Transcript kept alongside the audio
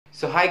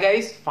So hi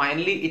guys,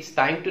 finally it's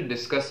time to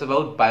discuss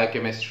about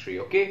biochemistry,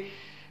 okay?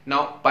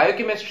 Now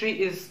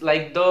biochemistry is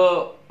like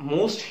the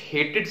most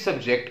hated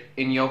subject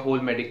in your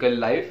whole medical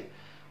life.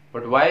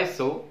 But why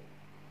so?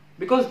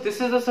 Because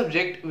this is a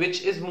subject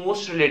which is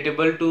most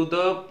relatable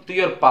to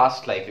your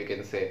past life, you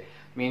can say.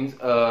 Means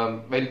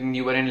when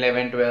you were in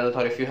 11th, 12th,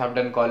 or if you have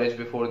done college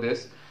before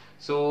this.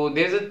 So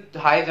there's a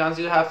high chance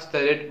you have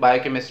studied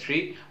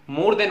biochemistry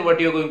more than what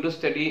you're going to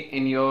study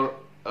in your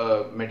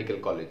medical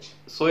college.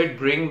 So it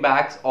brings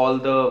back all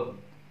the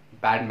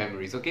bad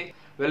memories, okay?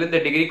 Well, in the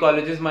degree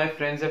colleges, my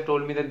friends have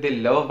told me that they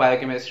love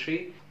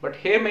biochemistry, but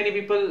here many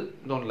people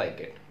don't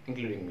like it,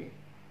 including me.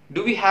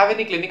 Do we have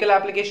any clinical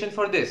application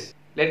for this?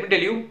 Let me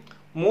tell you,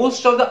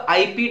 most of the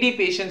IPD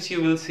patients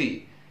you will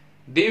see,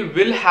 they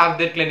will have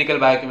their clinical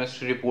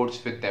biochemistry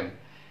reports with them.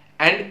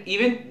 And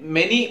even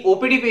many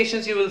OPD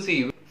patients you will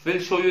see will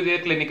show you their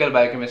clinical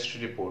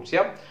biochemistry reports.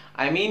 Yeah,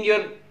 I mean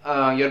your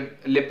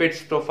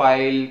lipids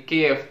profile,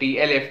 KFT,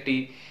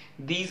 LFT,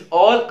 these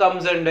all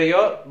comes under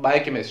your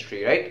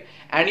biochemistry, right?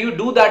 And you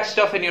do that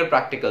stuff in your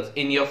practicals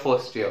in your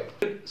first year.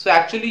 So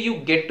actually you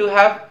get to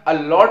have a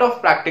lot of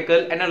practical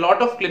and a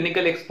lot of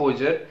clinical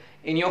exposure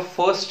in your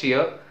first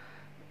year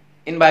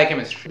in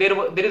biochemistry.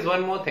 There is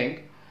one more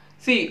thing.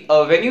 See,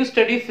 when you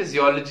study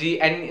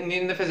physiology, and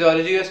in the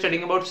physiology you are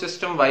studying about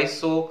system wise.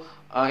 So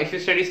if you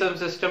study some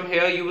system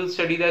here, you will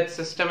study that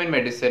system in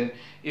medicine.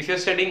 If you're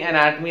studying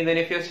anatomy, then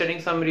if you're studying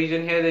some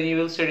region here, then you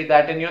will study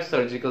that in your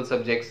surgical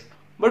subjects.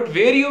 But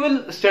where you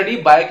will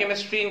study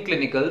biochemistry in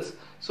clinicals,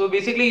 so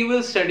basically you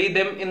will study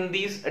them in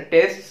these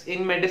tests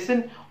in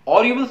medicine,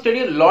 or you will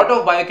study a lot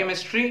of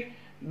biochemistry,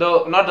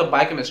 not the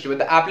biochemistry, but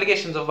the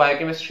applications of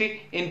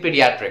biochemistry in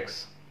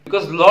pediatrics.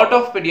 Because a lot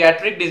of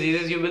pediatric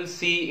diseases you will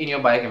see in your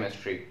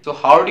biochemistry. So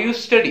how do you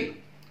study?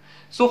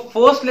 So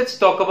first let's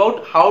talk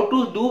about how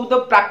to do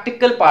the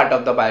practical part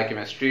of the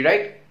biochemistry,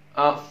 right?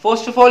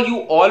 First of all,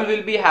 you all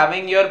will be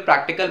having your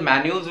practical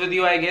manuals with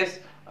you, I guess,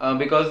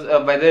 because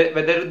whether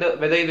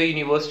the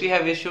university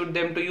have issued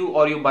them to you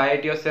or you buy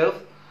it yourself.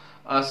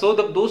 So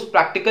those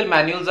practical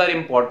manuals are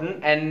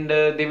important, and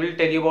they will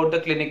tell you about the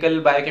clinical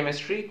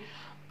biochemistry.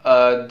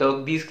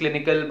 These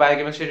clinical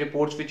biochemistry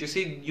reports which you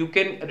see, you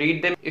can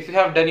read them if you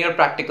have done your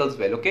practicals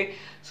well, okay?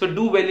 So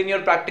do well in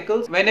your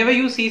practicals. Whenever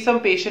you see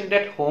some patient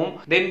at home,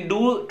 then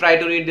do try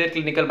to read their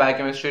clinical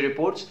biochemistry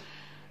reports.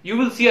 You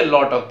will see a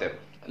lot of them.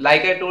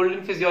 Like I told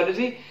in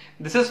physiology,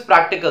 this is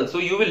practical, so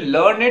you will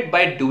learn it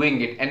by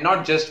doing it and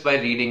not just by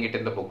reading it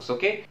in the books,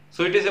 okay?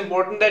 So it is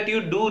important that you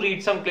do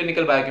read some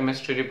clinical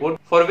biochemistry report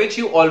for which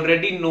you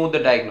already know the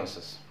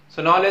diagnosis.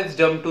 So now let's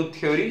jump to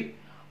theory.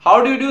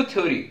 How do you do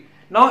theory?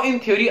 Now in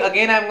theory,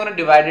 again I'm going to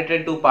divide it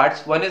in two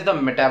parts. One is the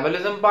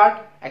metabolism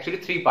part, actually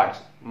three parts.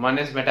 One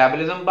is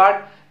metabolism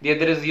part, the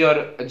other is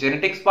your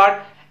genetics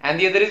part, and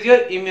the other is your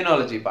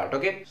immunology part,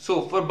 okay?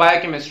 So for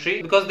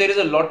biochemistry, because there is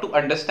a lot to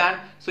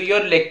understand, so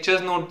your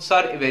lectures notes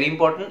are very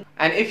important.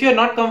 And if you're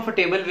not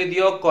comfortable with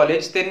your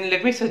college, then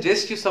let me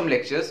suggest you some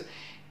lectures.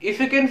 If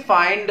you can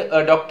find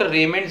Dr.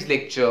 Raymond's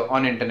lecture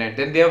on internet,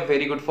 then they are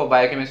very good for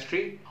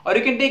biochemistry. Or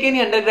you can take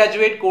any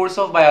undergraduate course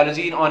of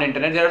biology on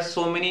internet. There are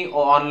so many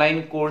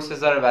online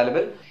courses are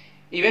available.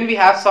 Even we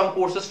have some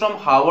courses from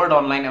Harvard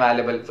online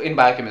available in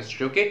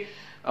biochemistry, okay,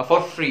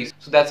 for free.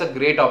 So that's a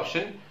great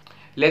option.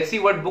 Let's see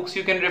what books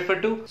you can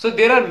refer to. So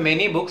there are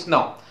many books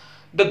now.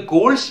 The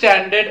gold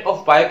standard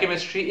of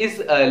biochemistry is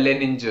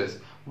Leninger's.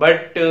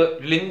 But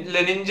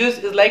Leninger's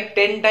is like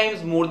 10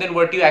 times more than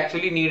what you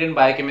actually need in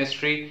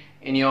biochemistry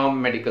in your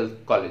medical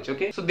college,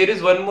 okay? So there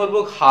is one more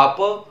book,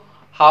 Harper.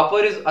 Harper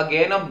is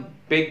again a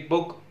big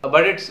book,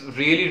 but it's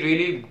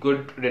really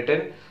good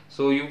written.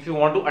 So if you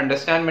want to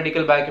understand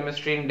medical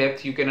biochemistry in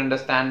depth, you can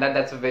understand that.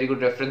 That's a very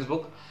good reference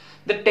book.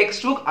 The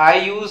textbook I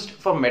used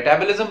for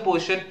metabolism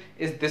portion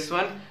is this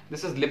one.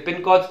 This is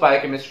Lippincott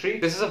Biochemistry.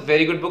 This is a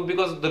very good book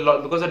because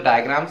of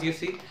diagrams you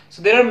see.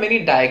 So there are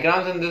many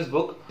diagrams in this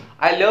book.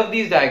 I love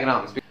these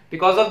diagrams.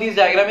 Because of these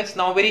diagrams, it's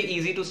now very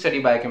easy to study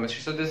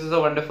biochemistry. So this is a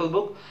wonderful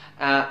book.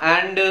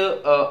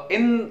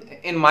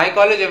 In my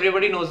college,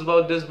 everybody knows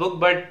about this book,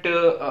 but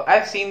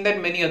I've seen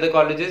that many other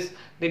colleges,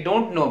 they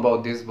don't know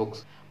about these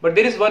books. But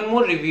there is one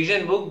more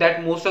revision book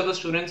that most of the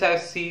students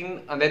have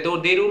seen, that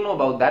they don't know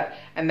about that,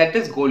 and that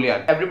is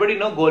Golian. Everybody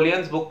know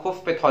Golian's book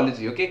of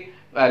pathology, okay?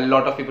 A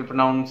lot of people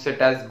pronounce it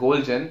as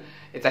Goljan.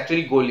 It's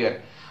actually Golian.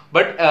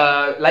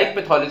 But like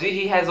pathology,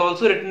 he has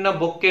also written a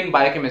book in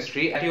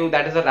biochemistry.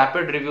 That is a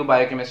rapid review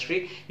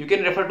biochemistry. You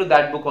can refer to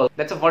that book also.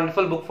 That's a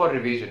wonderful book for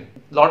revision.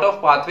 Lot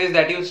of pathways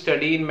that you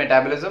study in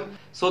metabolism.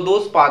 So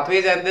those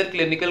pathways and their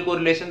clinical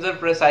correlations are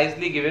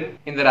precisely given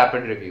in the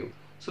rapid review.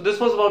 So this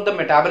was about the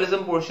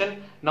metabolism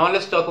portion. Now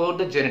let's talk about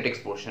the genetics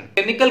portion.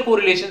 Clinical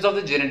correlations of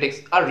the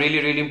genetics are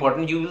really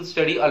important. You will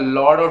study a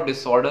lot of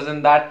disorders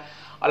in that.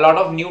 A lot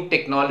of new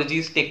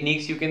technologies,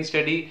 techniques you can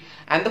study,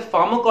 and the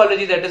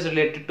pharmacology that is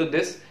related to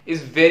this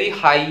is very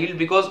high yield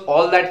because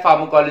all that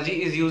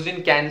pharmacology is used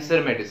in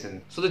cancer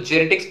medicine. So the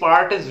genetics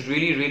part is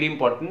really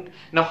important.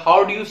 Now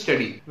how do you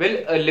study? Well,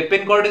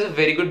 Lippincott is a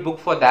very good book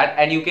for that,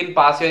 and you can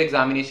pass your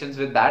examinations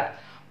with that.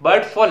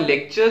 But for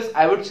lectures,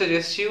 I would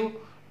suggest you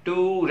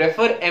to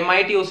refer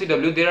MIT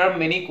OCW. There are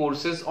many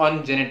courses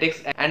on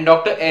genetics, and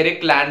Dr.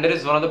 Eric Lander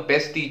is one of the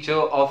best teacher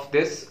of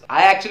this.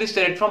 I actually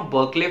studied from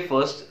Berkeley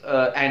first,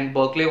 and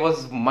Berkeley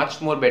was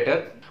much more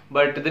better,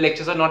 but the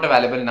lectures are not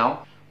available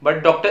now.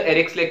 But Dr.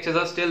 Eric's lectures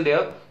are still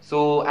there.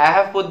 So I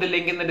have put the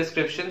link in the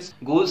descriptions.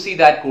 Go see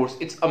that course.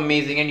 It's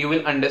amazing and you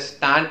will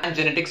understand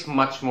genetics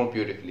much more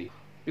beautifully.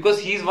 Because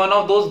he's one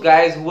of those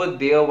guys who were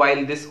there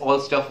while this all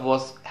stuff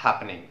was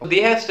happening.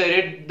 They have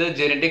studied the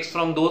genetics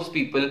from those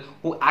people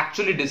who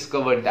actually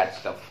discovered that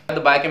stuff. The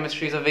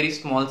biochemistry is a very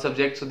small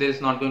subject, so there is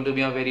not going to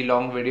be a very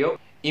long video.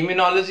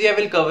 Immunology I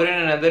will cover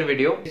in another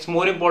video. It's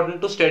more important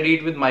to study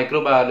it with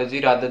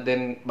microbiology rather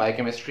than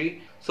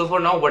biochemistry. So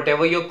for now,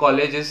 whatever your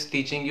college is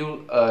teaching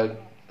you,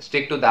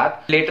 stick to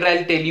that. Later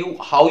I'll tell you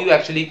how you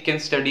actually can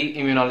study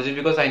immunology,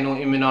 because I know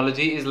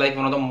immunology is like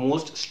one of the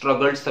most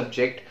struggled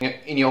subject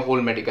in your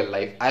whole medical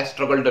life. I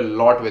struggled a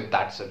lot with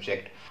that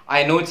subject.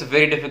 I know it's a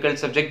very difficult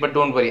subject, but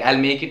don't worry, I'll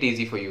make it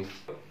easy for you.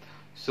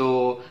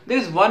 So there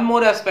is one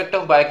more aspect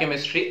of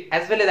biochemistry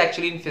as well as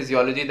actually in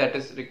physiology that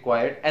is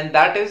required, and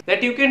that is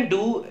that you can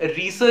do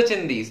research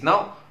in these.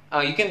 Now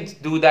you can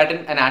do that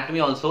in anatomy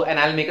also, and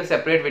I'll make a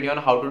separate video on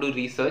how to do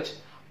research.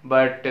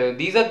 But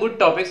these are good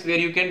topics where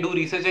you can do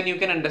research and you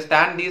can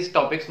understand these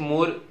topics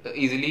more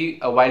easily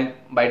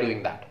by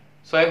doing that.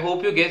 So I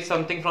hope you get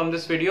something from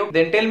this video.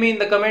 Then tell me in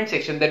the comment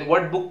section that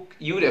what book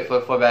you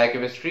refer for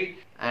biochemistry,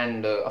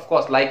 and of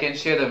course like and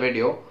share the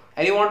video.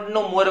 And you want to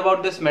know more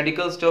about this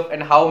medical stuff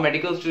and how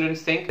medical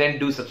students think, then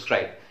do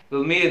subscribe.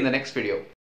 We'll meet in the next video.